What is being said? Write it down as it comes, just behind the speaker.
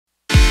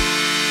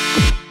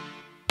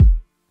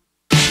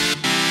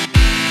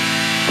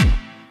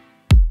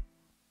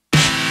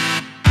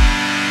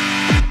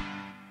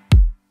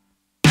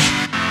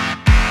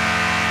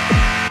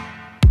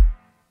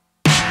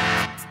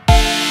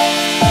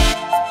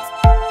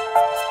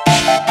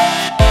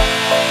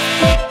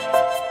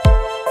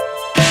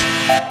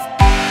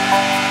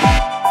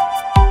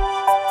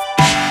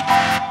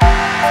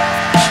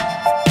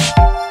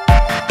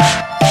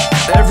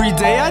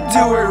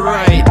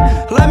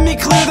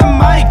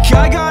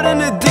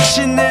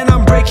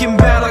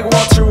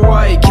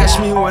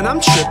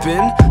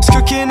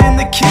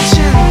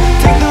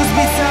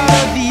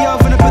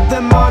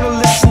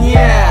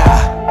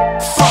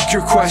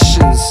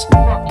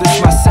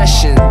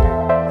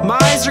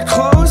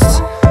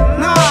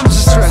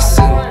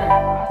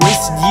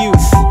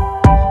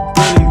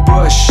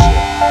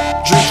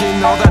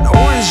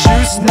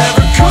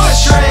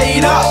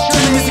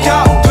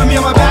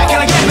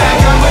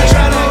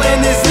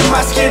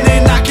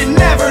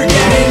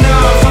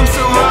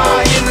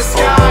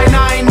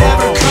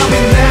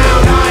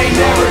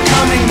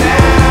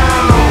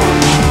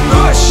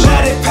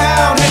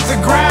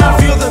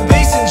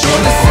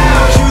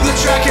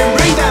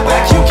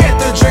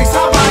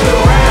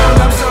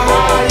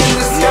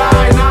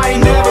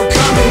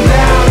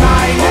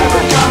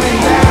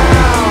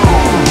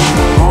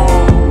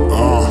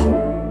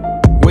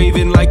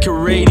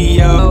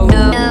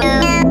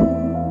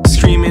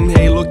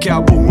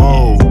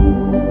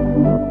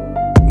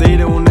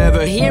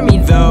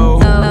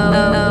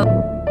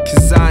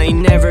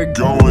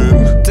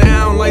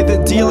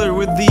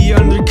with the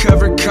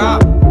undercover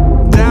cop.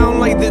 Down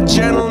like the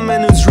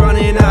gentleman who's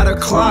running out of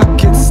clock.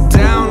 It's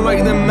down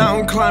like the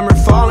mountain climber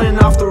falling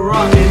off the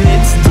rock. And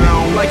it's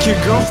down like your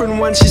girlfriend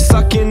when she's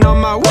sucking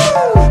on my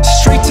woo.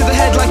 Straight to the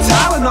head like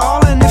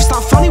Tylenol. And if it's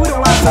not funny, we don't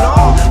laugh at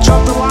all.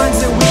 Drop the line